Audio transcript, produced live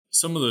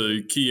some of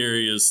the key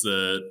areas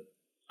that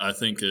I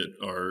think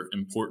are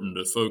important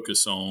to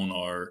focus on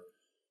are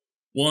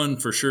one,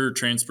 for sure,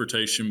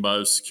 transportation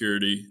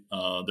biosecurity.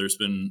 There's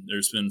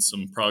been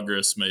some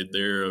progress made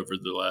there over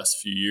the last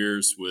few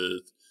years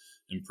with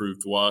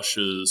improved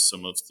washes,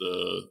 some of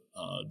the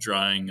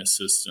drying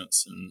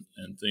assistance,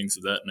 and things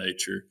of that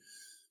nature.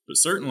 But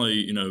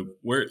certainly,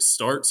 where it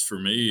starts for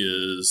me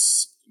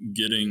is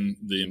getting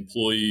the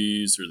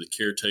employees or the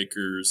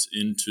caretakers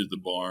into the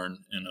barn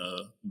in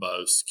a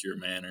biosecure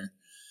manner.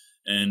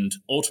 And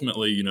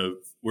ultimately,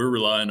 we're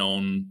relying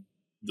on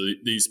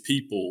these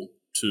people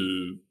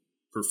to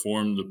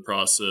perform the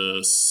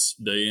process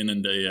day in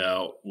and day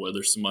out,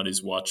 whether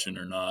somebody's watching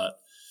or not.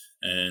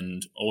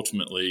 And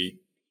ultimately,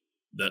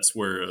 that's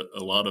where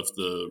a lot of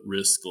the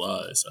risk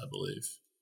lies, I believe.